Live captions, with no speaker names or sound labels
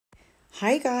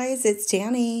Hi guys, it's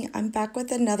Danny. I'm back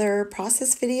with another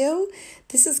process video.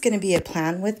 This is going to be a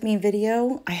plan with me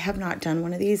video. I have not done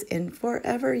one of these in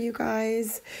forever, you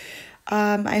guys.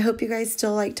 I hope you guys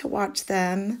still like to watch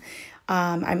them.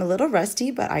 I'm a little rusty,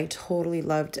 but I totally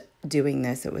loved doing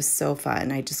this. It was so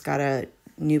fun. I just got a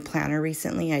new planner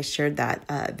recently. I shared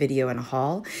that video in a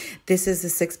haul. This is the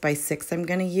 6x6 I'm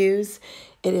going to use.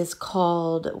 It is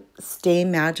called Stay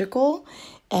Magical,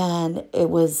 and it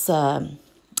was...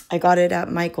 I got it at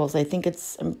Michael's. I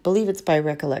believe it's by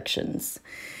Recollections.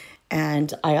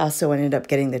 And I also ended up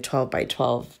getting the 12 by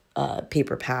 12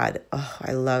 paper pad. Oh,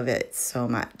 I love it so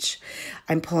much.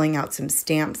 I'm pulling out some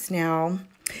stamps now.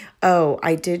 Oh,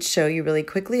 I did show you really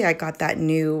quickly. I got that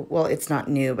new, well, it's not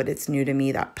new, but it's new to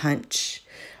me, that punch.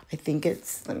 I think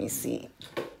it's, let me see.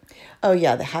 Oh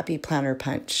yeah, the Happy Planner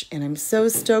Punch. And I'm so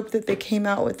stoked that they came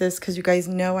out with this because you guys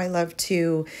know I love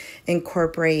to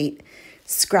incorporate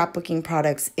scrapbooking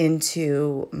products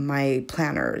into my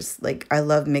planners. Like, I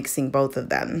love mixing both of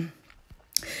them.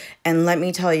 And let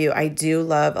me tell you, I do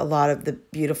love a lot of the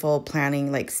beautiful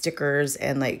planning, like stickers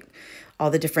and like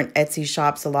all the different Etsy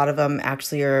shops. A lot of them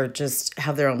actually are just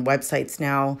have their own websites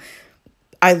now.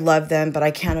 I love them, but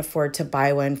I can't afford to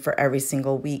buy one for every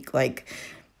single week.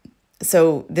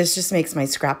 So this just makes my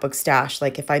scrapbook stash.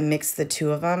 Like, if I mix the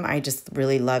two of them, I just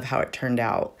really love how it turned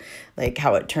out, like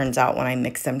how it turns out when I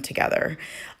mix them together.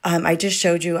 I just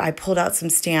showed you, I pulled out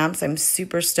some stamps. I'm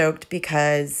super stoked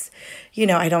because, you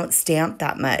know, I don't stamp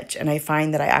that much. And I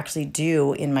find that I actually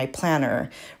do in my planner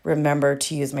remember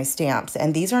to use my stamps.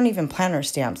 And these aren't even planner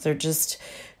stamps. They're just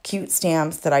cute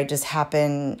stamps that I just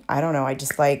happen, I don't know, I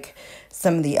just like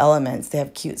some of the elements. They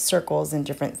have cute circles and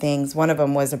different things. One of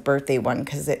them was a birthday one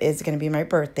because it is going to be my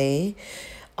birthday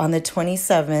on the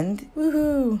 27th.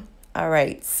 Woohoo! All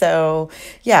right, so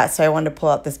yeah, so I wanted to pull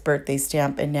out this birthday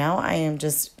stamp, and now I am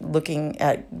just looking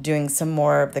at doing some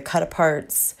more of the cut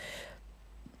aparts.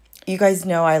 You guys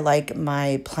know I like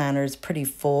my planners pretty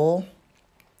full.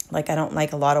 Like, I don't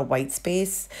like a lot of white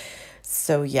space.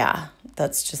 So yeah,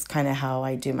 that's just kind of how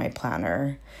I do my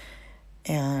planner.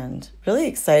 And really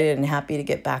excited and happy to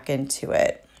get back into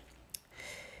it.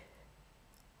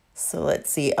 So let's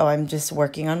see. Oh, I'm just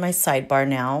working on my sidebar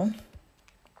now.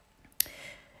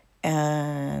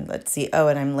 And let's see. Oh,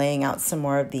 and I'm laying out some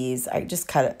more of these. I just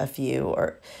cut a few,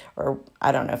 or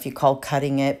I don't know if you call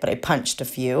cutting it, but I punched a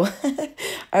few.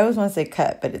 I always want to say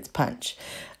cut, but it's punch.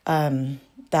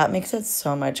 That makes it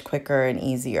so much quicker and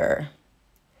easier.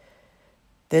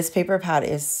 This paper pad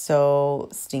is so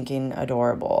stinking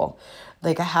adorable.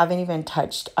 Like, I haven't even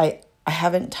touched, I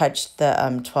haven't touched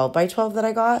the 12 by 12 that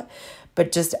I got,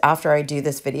 but just after I do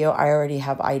this video, I already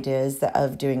have ideas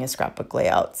of doing a scrapbook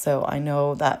layout. So I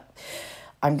know that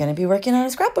I'm going to be working on a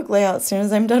scrapbook layout as soon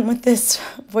as I'm done with this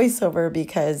voiceover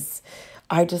because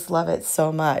I just love it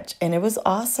so much. And it was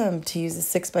awesome to use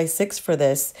a 6x6 for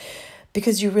this,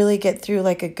 because you really get through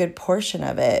like a good portion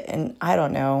of it. And I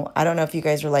don't know if you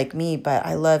guys are like me, but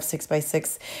I love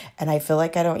 6x6 and I feel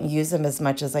like I don't use them as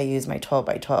much as I use my 12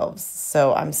 by 12s.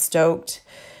 So I'm stoked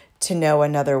to know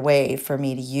another way for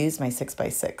me to use my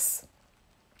 6x6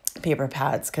 paper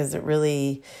pads, because it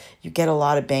really, you get a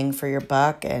lot of bang for your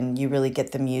buck and you really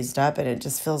get them used up, and it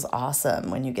just feels awesome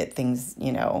when you get things,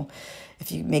 you know, if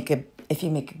you make a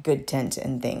good dent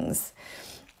in things.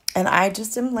 And I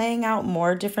just am laying out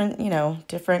more different, you know,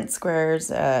 different squares,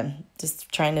 just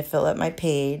trying to fill up my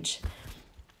page.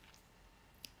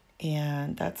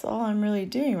 And that's all I'm really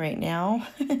doing right now.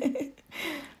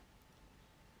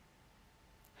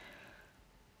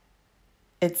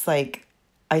 It's like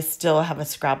I still have a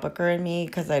scrapbooker in me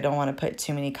because I don't want to put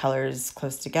too many colors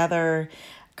close together.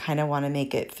 Kind of want to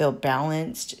make it feel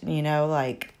balanced, you know,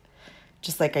 like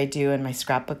just like I do in my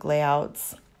scrapbook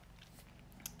layouts.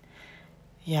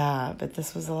 Yeah, but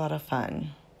this was a lot of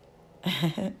fun.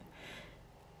 I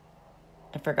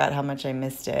forgot how much I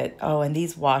missed it. Oh, and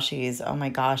these washies, oh my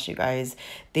gosh, you guys,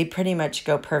 they pretty much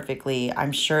go perfectly.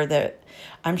 I'm sure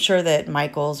that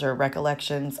Michael's or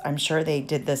Recollections, I'm sure they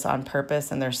did this on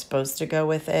purpose and they're supposed to go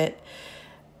with it.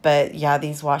 But yeah,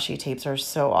 these washi tapes are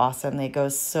so awesome. They go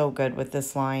so good with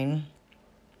this line.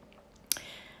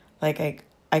 Like,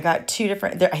 I got two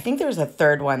different, I think there's a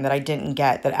third one that I didn't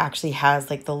get that actually has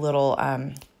like the little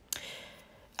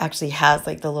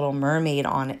mermaid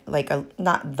on it, like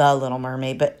not the Little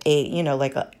Mermaid, but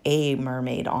a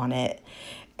mermaid on it.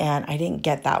 And I didn't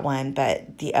get that one,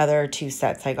 but the other two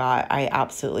sets I got, I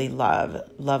absolutely love.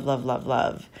 Love, love, love,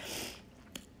 love.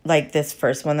 Like, this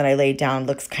first one that I laid down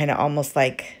looks kind of almost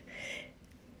like,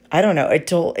 I don't know,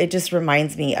 it just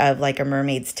reminds me of like a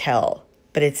mermaid's tail,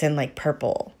 but it's in like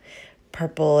purple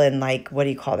and like, what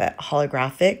do you call that?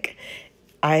 Holographic.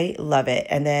 I love it.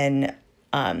 And then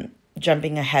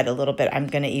jumping ahead a little bit, I'm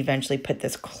going to eventually put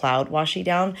this cloud washi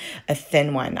down, a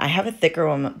thin one. I have a thicker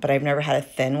one, but I've never had a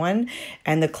thin one.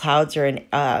 And the clouds are in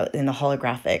the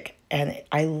holographic. And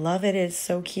I love it. It's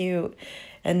so cute.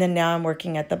 And then now I'm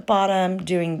working at the bottom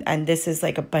doing, and this is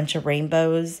like a bunch of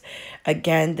rainbows.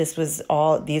 Again, these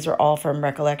are all from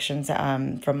Recollections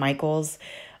from Michaels.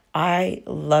 I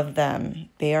love them.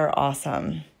 They are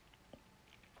awesome.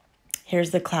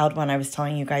 Here's the cloud one I was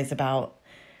telling you guys about.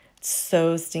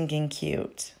 So stinking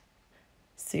cute.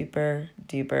 Super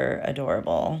duper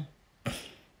adorable.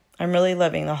 I'm really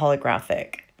loving the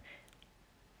holographic.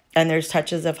 And there's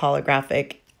touches of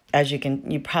holographic, as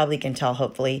you probably can tell,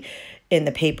 hopefully, in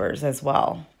the papers as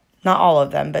well. Not all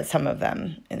of them, but some of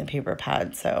them in the paper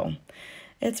pad. So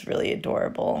it's really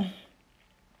adorable.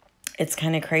 It's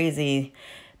kind of crazy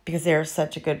because they're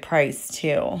such a good price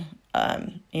too.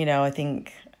 You know,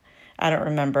 I don't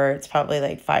remember. It's probably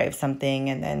like 5 something,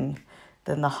 and then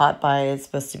the hot buy is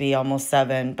supposed to be almost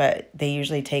 7, but they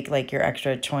usually take like your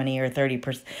extra 20 or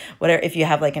 30%, whatever. If you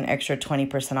have like an extra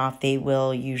 20% off, they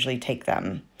will usually take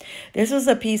them. This was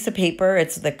a piece of paper.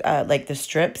 It's the like the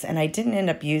strips, and I didn't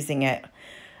end up using it.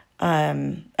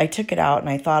 I took it out and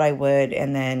I thought I would,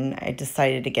 and then I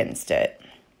decided against it.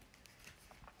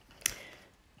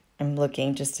 I'm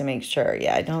looking just to make sure.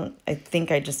 Yeah, I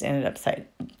think I just ended up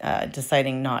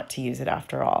deciding not to use it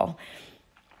after all.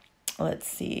 Let's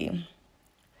see.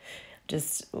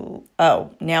 Now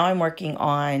I'm working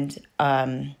on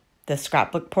the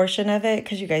scrapbook portion of it,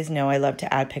 because you guys know I love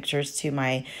to add pictures to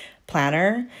my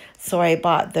planner. So I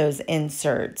bought those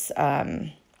inserts.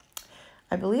 I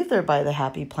believe they're by the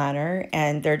Happy Planner,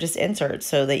 and they're just inserts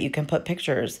so that you can put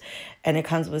pictures. And it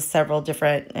comes with several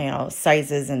different,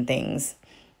 sizes and things.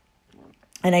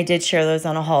 And I did share those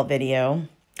on a haul video.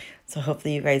 So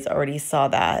hopefully you guys already saw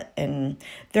that. And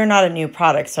they're not a new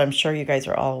product, so I'm sure you guys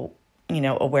are all,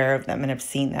 aware of them and have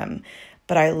seen them.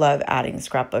 But I love adding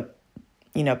scrapbook,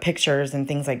 pictures and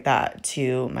things like that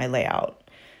to my layout.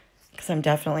 Because I'm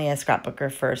definitely a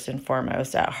scrapbooker first and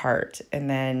foremost at heart. And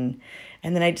then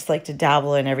I just like to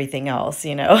dabble in everything else,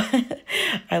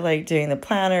 I like doing the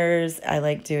planners. I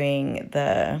like doing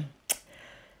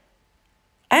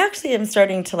I actually am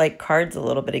starting to like cards a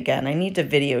little bit again. I need to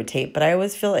videotape, but I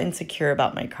always feel insecure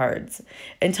about my cards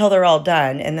until they're all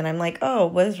done. And then I'm like, oh,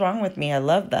 what is wrong with me? I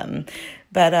love them.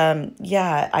 But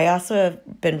yeah, I also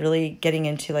have been really getting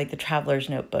into like the traveler's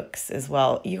notebooks as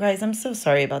well. You guys, I'm so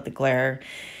sorry about the glare.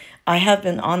 I have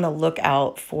been on the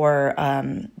lookout for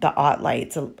the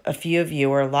OttLights. A few of you,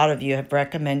 or a lot of you, have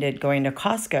recommended going to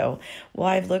Costco. Well,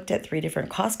 I've looked at 3 different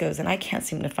Costcos and I can't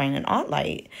seem to find an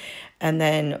OttLight. And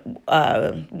then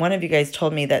one of you guys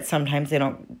told me that sometimes they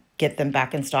don't get them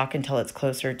back in stock until it's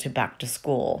closer to back to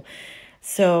school.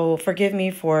 So forgive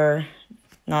me for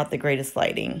not the greatest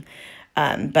lighting.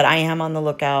 But I am on the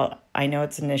lookout. I know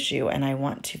it's an issue and I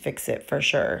want to fix it for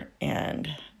sure. And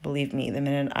believe me, the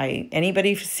minute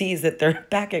anybody sees that they're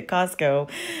back at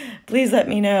Costco, please let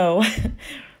me know.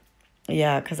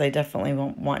 Yeah, because I definitely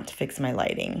won't want to fix my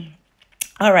lighting.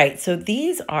 All right, so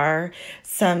these are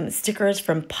some stickers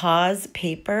from Paws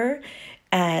Paper,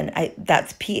 and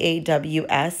that's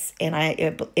Paws, and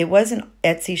it was an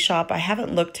Etsy shop. I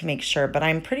haven't looked to make sure, but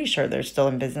I'm pretty sure they're still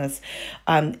in business.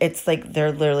 It's like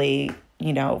they're literally,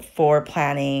 for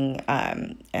planning,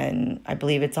 and I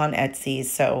believe it's on Etsy.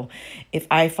 So if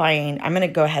I find, I'm going to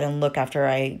go ahead and look after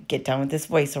I get done with this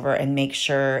voiceover and make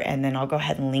sure, and then I'll go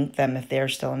ahead and link them if they're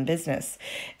still in business.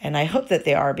 And I hope that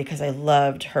they are, because I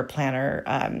loved her planner.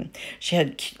 She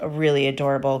had really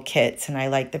adorable kits, and I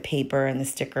like the paper and the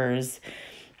stickers.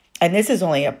 And this is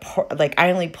only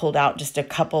I only pulled out just a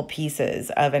couple pieces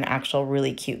of an actual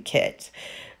really cute kit.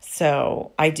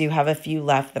 So I do have a few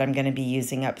left that I'm going to be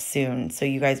using up soon. So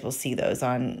you guys will see those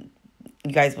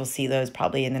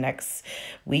probably in the next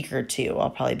week or 2.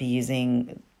 I'll probably be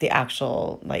using the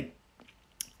actual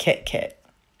kit.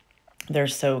 They're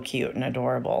so cute and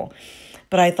adorable.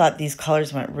 But I thought these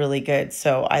colors went really good.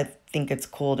 So I think it's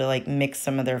cool to mix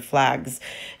some of their flags,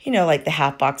 like the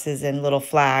half boxes and little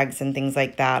flags and things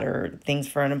like that, or things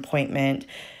for an appointment.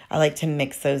 I like to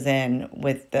mix those in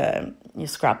with the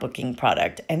scrapbooking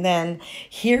product. And then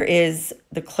here is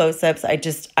the close-ups.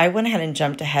 I went ahead and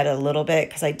jumped ahead a little bit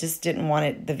because I just didn't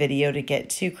want the video to get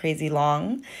too crazy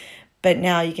long. But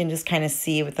now you can just kind of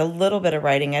see with a little bit of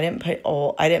writing. I didn't put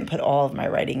all of my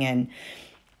writing in.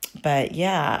 But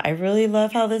yeah, I really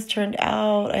love how this turned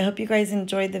out. I hope you guys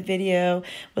enjoyed the video.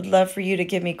 Would love for you to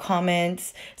give me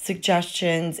comments,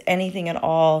 suggestions, anything at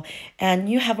all. And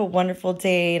you have a wonderful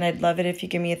day. And I'd love it if you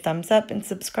give me a thumbs up and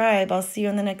subscribe. I'll see you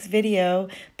in the next video.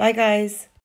 Bye, guys.